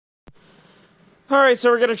Alright,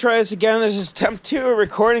 so we're gonna try this again. This is attempt 2 of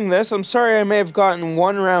recording this. I'm sorry I may have gotten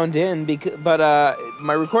one round in, but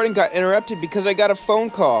my recording got interrupted because I got a phone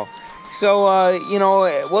call. So,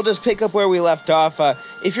 we'll just pick up where we left off.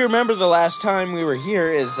 If you remember the last time we were here,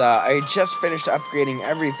 I just finished upgrading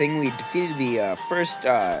everything. We defeated the first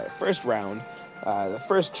round, the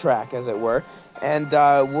first track, as it were. And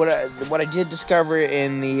what I did discover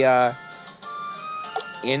in the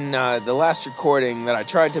last recording that I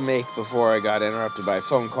tried to make before I got interrupted by a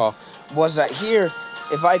phone call was that here,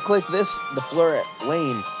 if I click the Fleuret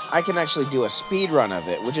lane, I can actually do a speed run of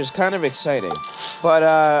it, which is kind of exciting. But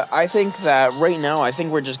I think that right now, I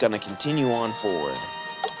think we're just gonna continue on forward.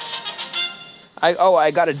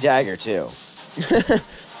 I got a dagger too.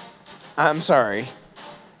 I'm sorry.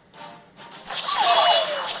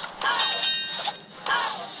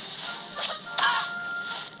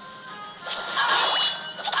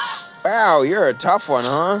 Wow, you're a tough one,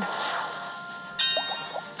 huh?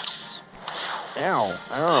 Ow,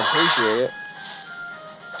 I don't appreciate it.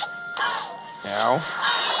 Ow.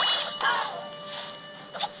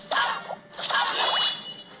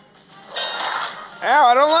 Ow,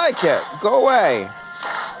 I don't like it. Go away.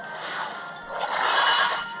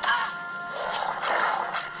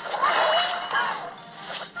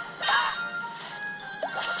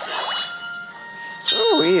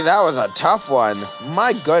 Ooh, that was a tough one.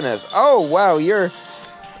 My goodness. Oh wow, you're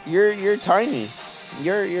tiny.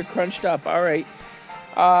 You're crunched up. All right.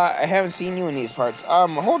 I haven't seen you in these parts.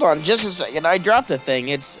 Hold on just a second. I dropped a thing.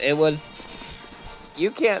 It was.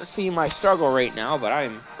 You can't see my struggle right now, but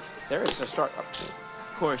there is a struggle.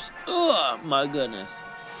 Of course. Oh my goodness.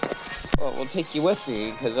 Well, we'll take you with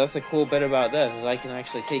me because that's the cool bit about this is I can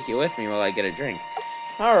actually take you with me while I get a drink.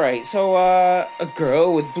 All right. So a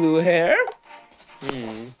girl with blue hair.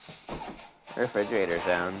 Refrigerator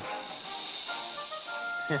sounds.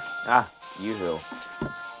 Yoo-hoo.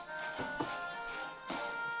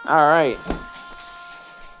 Alright.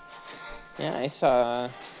 Yeah, I saw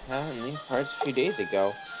her in these parts a few days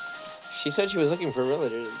ago. She said she was looking for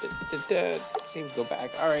villagers. See, go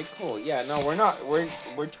back. Alright, cool. Yeah, no, we're not. We're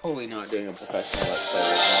totally not doing a professional let's play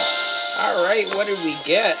right now. Alright, what did we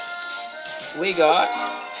get? We got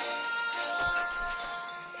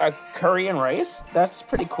a curry and rice. That's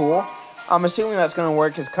pretty cool. I'm assuming that's going to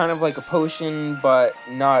work as kind of like a potion, but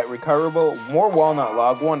not recoverable. More walnut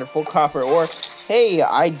log, wonderful copper ore. Hey,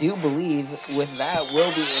 I do believe with that we'll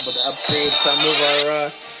be able to upgrade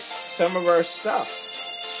some of our stuff.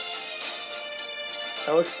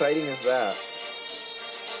 How exciting is that?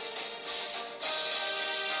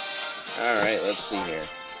 All right, let's see here.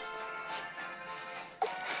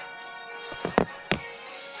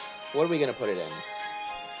 What are we going to put it in?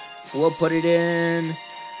 We'll put it in.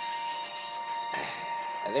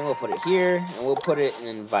 I think we'll put it here, and we'll put it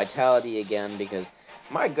in vitality again because,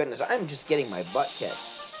 my goodness, I'm just getting my butt kicked.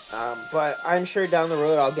 But I'm sure down the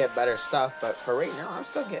road I'll get better stuff. But for right now, I'm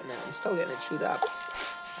still getting it. I'm still getting it chewed up.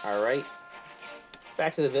 All right,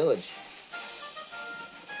 back to the village.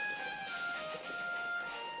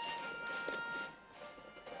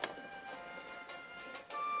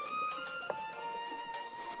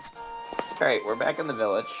 All right, we're back in the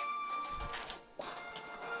village.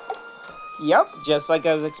 Yep, just like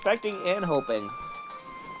I was expecting and hoping.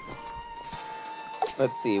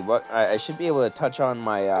 Let's see, what I should be able to touch on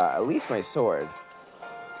my, at least my sword.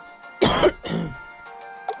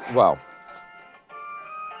 Well,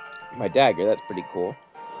 my dagger, that's pretty cool.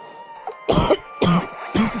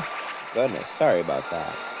 Goodness, sorry about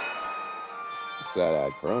that. It's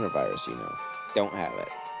that coronavirus, you know. Don't have it.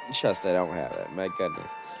 Trust I don't have it, my goodness.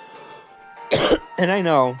 And I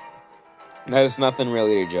know that is nothing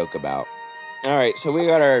really to joke about. Alright, so we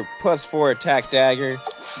got our +4 attack dagger.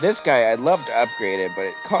 This guy, I'd love to upgrade it, but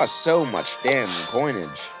it costs so much damn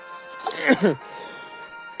coinage.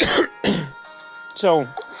 So,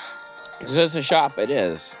 is this a shop? It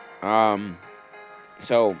is.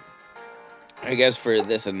 So, I guess for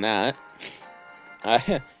this and that.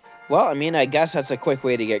 Well, I mean, I guess that's a quick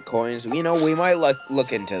way to get coins. You know, we might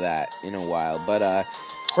look into that in a while. But,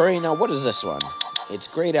 for right now, what is this one? It's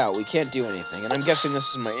grayed out. We can't do anything. And I'm guessing this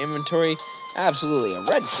is my inventory. Absolutely, a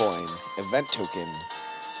red coin. Event token.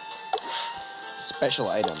 Special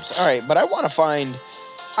items. Alright, but I want to find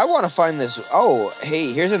this. Oh,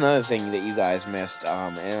 hey, here's another thing that you guys missed.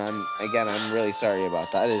 And I'm really sorry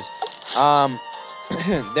about that. Is,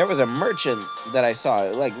 there was a merchant that I saw,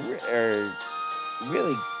 like,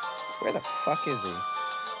 really, where the fuck is he?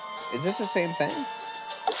 Is this the same thing?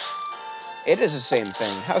 It is the same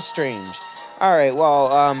thing. How strange. Alright,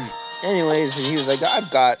 well, anyways, he was like, I've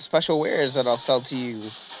got special wares that I'll sell to you.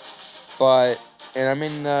 But And I'm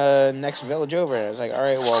in the next village over. And I was like, all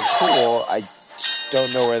right, well, cool. I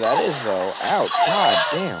don't know where that is, though. Ouch. God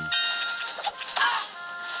damn.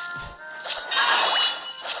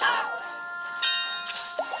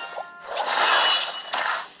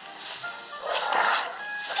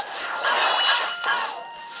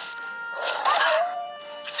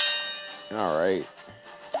 All right.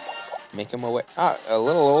 Make him away. Ah, a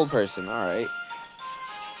little old person. All right.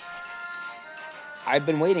 I've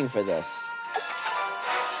been waiting for this.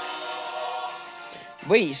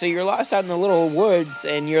 Wait, so you're lost out in the little woods,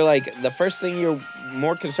 and you're like, the first thing you're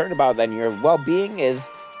more concerned about than your well-being is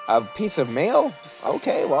a piece of mail?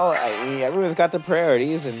 Okay, well, I mean, everyone's got their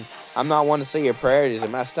priorities, and I'm not one to say your priorities are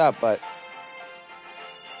messed up, but...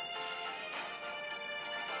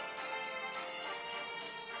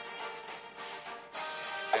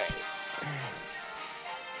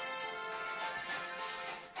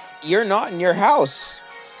 You're not in your house.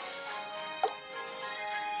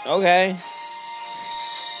 Okay.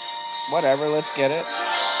 Whatever, let's get it.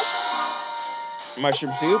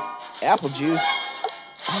 Mushroom soup, apple juice.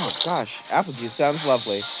 Oh gosh, apple juice sounds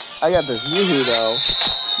lovely. I got this Yoo-hoo though.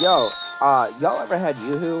 Yo, y'all ever had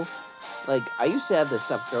Yoo-hoo? Like, I used to have this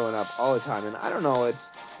stuff growing up all the time, and I don't know,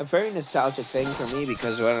 it's a very nostalgic thing for me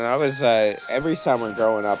because when I was, every summer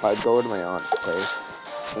growing up, I'd go to my aunt's place,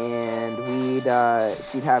 and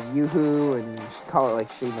she'd have Yoo-hoo, and she'd call it,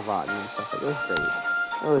 like, Srinivati and stuff. Like, it was great.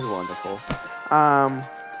 It was wonderful.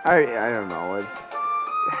 I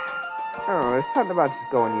don't know, it's something about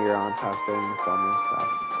just going to your aunt's house during the summer and stuff.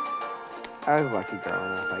 I was lucky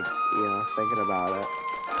growing up, like, you know, thinking about it.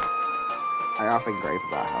 I often gripe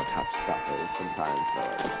about how tough stuff is sometimes, but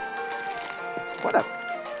what a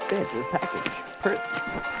bitch, this package.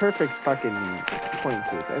 Perfect fucking point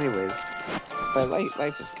to this. Anyways, but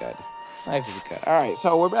life is good. Life is good. Alright,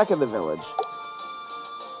 so we're back in the village.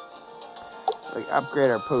 We upgrade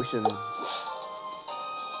our potion.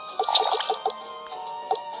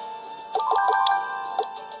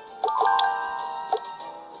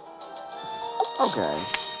 Okay,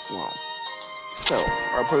 well. So,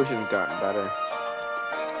 our potion's gotten better.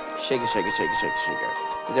 Shake it, shake it, shake it, shake it, shake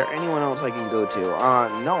it. Is there anyone else I can go to?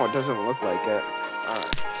 No, it doesn't look like it.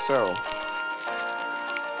 Alright, so.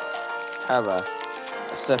 Have a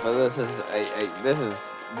sip of this. This is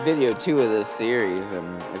video 2 of this series,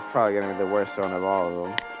 and it's probably going to be the worst one of all of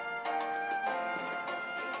them.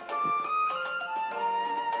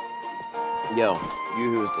 Yo,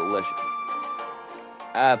 Yoo-hoo is delicious.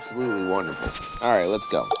 Absolutely wonderful. Alright, let's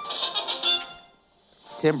go.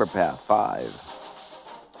 Timber Path 5.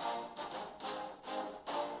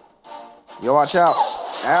 Yo, watch out.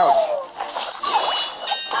 Ouch.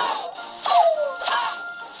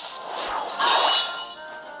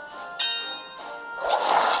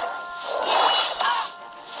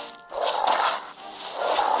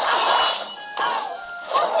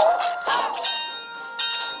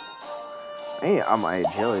 Hey, on my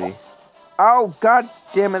agility. Oh, god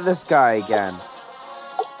damn it, this guy again.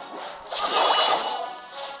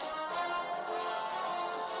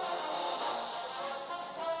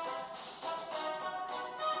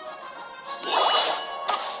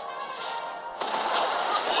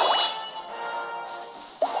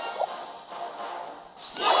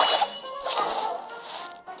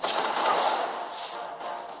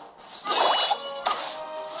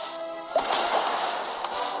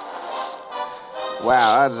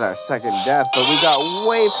 Wow, that's our second death, but we got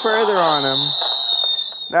way further on him.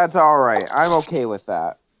 That's alright. I'm okay with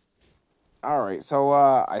that. Alright, so,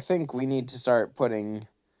 I think we need to start putting,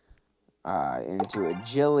 into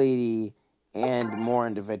agility and more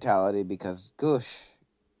into vitality because, goosh,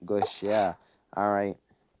 yeah. Alright.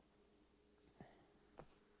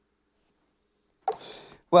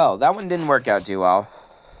 Well, that one didn't work out too well.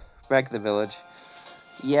 Back at the village.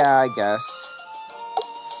 Yeah, I guess.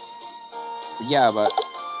 Yeah, but...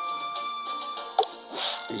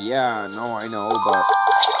 Yeah, no, I know, but...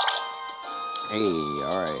 Hey,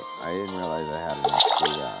 alright. I didn't realize I had enough to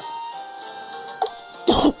do that.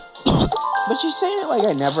 But she's saying it like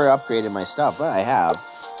I never upgraded my stuff, but I have.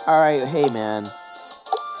 Alright, hey, man.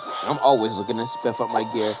 I'm always looking to spiff up my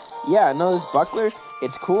gear. Yeah, no, this buckler,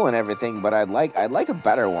 it's cool and everything, but I'd like a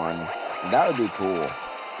better one. That would be cool.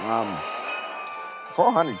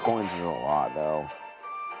 400 coins is a lot, though.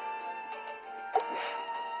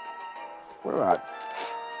 What about...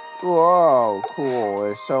 Whoa, cool.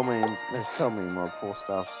 There's so many more cool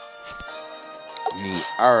stuffs. Neat.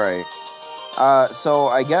 Alright. So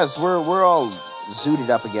I guess we're all zooted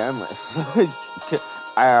up again.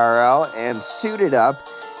 IRL and suited up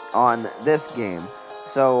on this game.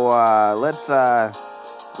 So let's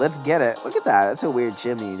Let's get it. Look at that. That's a weird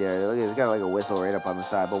chimney there. Look, it's got like a whistle right up on the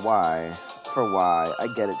side. But why? For why? I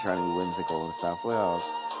get it trying to be whimsical and stuff. What else?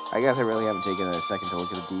 I guess I really haven't taken a second to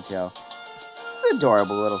look at the detail. It's an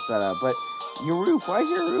adorable little setup. But your roof. Why is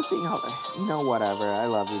your roof being held? You know, whatever. I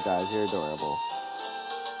love you guys. You're adorable.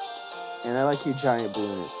 And I like your giant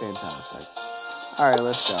balloon. It's fantastic. Alright,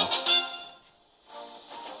 let's go.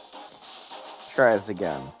 Try this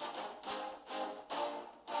again.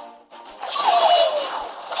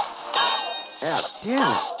 Yeah,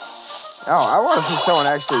 damn it. Oh, I want to see someone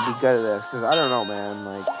actually be good at this, because I don't know, man.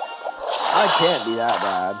 Like, I can't be that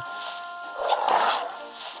bad.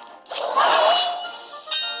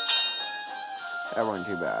 That wasn't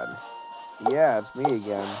too bad. Yeah, it's me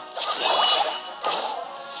again.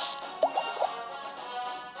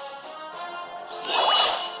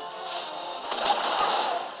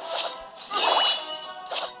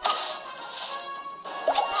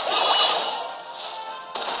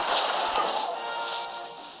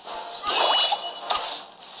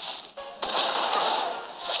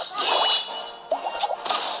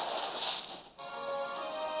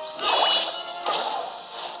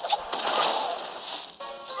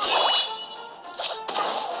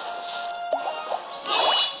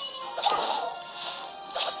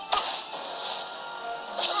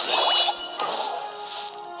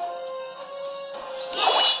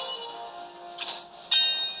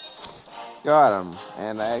 Got him,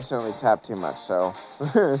 and I accidentally tapped too much, so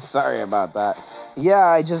sorry about that. Yeah,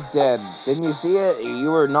 I just did. Didn't you see it?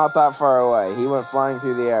 You were not that far away. He went flying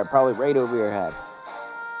through the air, probably right over your head.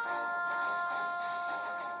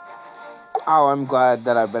 Oh, I'm glad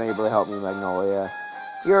that I've been able to help you, Magnolia.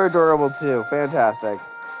 You're adorable, too. Fantastic.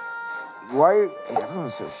 Why?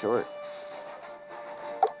 Everyone's so short.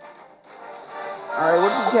 Alright, what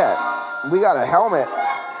did you get? We got a helmet.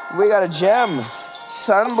 We got a gem.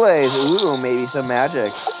 Sunblaze. Ooh, maybe some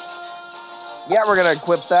magic. Yeah, we're gonna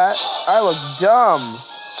equip that. I look dumb.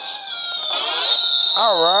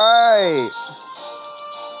 Alright.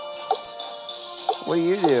 What do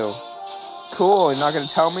you do? Cool, you're not gonna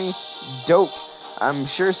tell me? Dope. I'm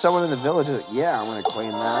sure someone in the village is... Yeah, I'm gonna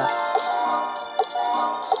claim that.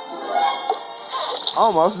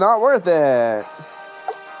 Almost not worth it.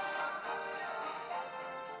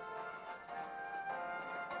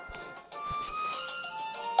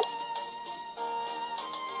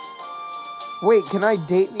 Wait, can I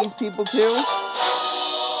date these people too?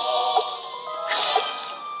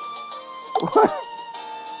 What?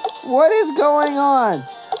 What is going on?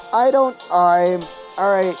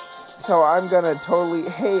 Alright, so I'm gonna totally...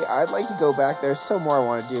 Hey, I'd like to go back. There's still more I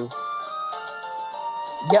want to do.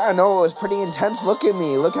 Yeah, no, it was pretty intense. Look at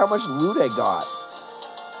me. Look how much loot I got.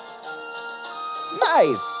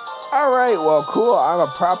 Nice. Alright, well, cool. I'm a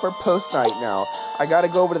proper post knight now. I gotta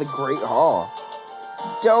go over to the Great Hall.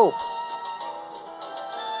 Dope.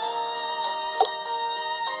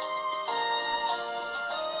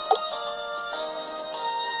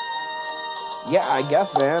 Yeah, I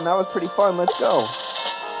guess, man. That was pretty fun. Let's go.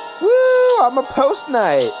 Woo! I'm a post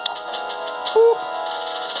knight. Boop.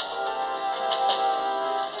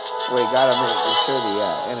 Wait, gotta make sure the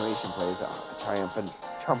animation plays a triumphant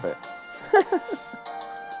trumpet.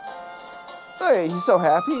 Hey, he's so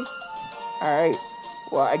happy. Alright.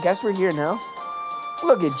 Well, I guess we're here now.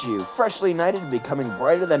 Look at you, freshly knighted and becoming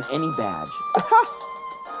brighter than any badge.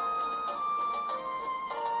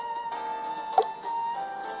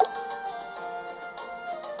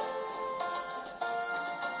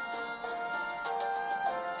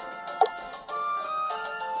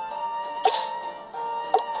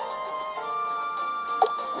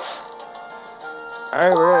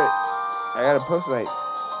 Alright, we're at it. I got a post knight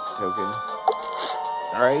token.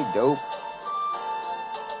 Alright, dope.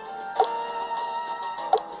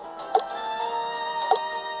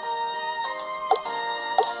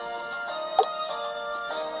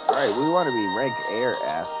 Alright, we want to be rank A or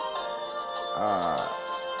S.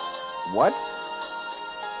 What?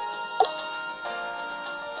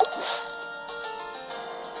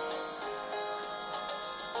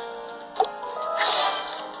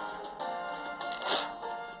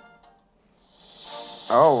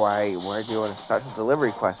 Oh, we're doing a special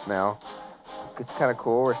delivery quest now. It's kind of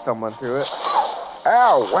cool. We're stumbling through it.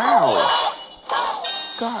 Ow, wow.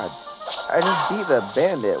 God, I just beat the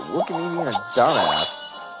bandit. Look at me being a dumbass.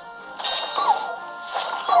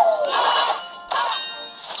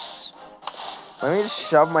 Let me just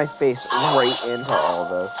shove my face right into all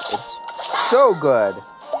this. It's so good.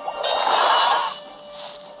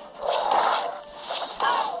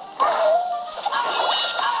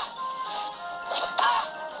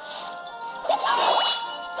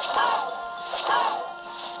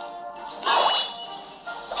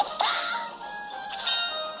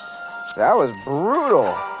 That was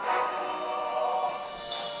brutal.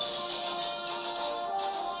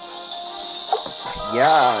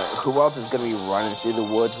 Yeah, who else is gonna be running through the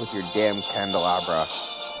woods with your damn candelabra?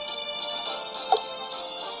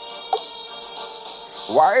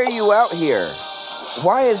 Why are you out here?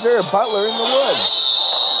 Why is there a butler in the woods?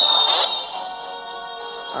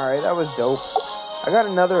 Alright, that was dope. I got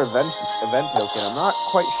another event token. I'm not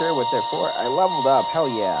quite sure what they're for. I leveled up, hell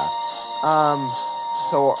yeah.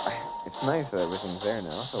 So it's nice that everything's there now.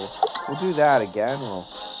 So we'll do that again. We'll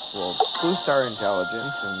boost our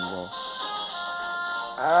intelligence and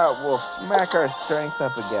we'll smack our strength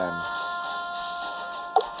up again.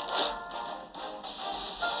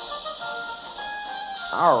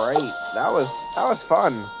 Alright, that was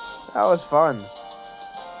fun. That was fun.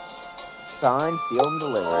 Signed, sealed, and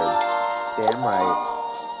delivered. Damn right.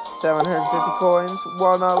 750 coins,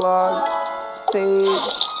 walnut log, sage.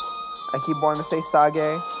 I keep wanting to say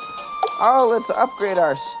sage. Oh, let's upgrade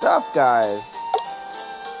our stuff, guys.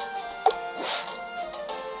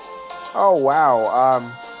 Oh, wow.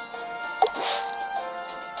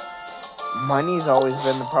 Money's always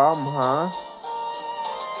been the problem, huh?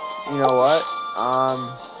 You know what?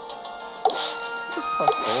 Just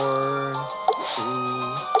plus 4, plus 2.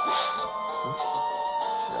 Oops.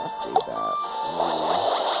 Should upgrade that.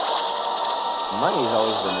 Money's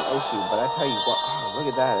always been an issue, but I tell you what, oh, look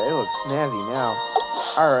at that. It looks snazzy now.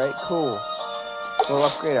 Alright, cool. We'll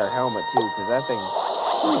upgrade our helmet too, because that thing,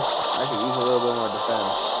 I could use a little bit more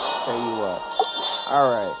defense. Tell you what.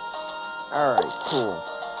 Alright, cool.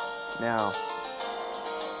 Now,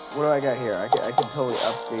 what do I got here? I can totally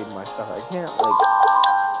upgrade my stuff. I can't, like,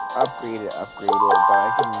 upgrade it, but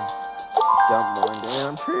I can dump more into it.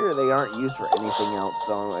 I'm sure they aren't used for anything else,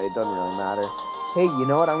 so it doesn't really matter. Hey, you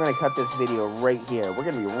know what? I'm going to cut this video right here. We're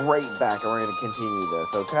going to be right back, and we're going to continue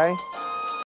this, okay?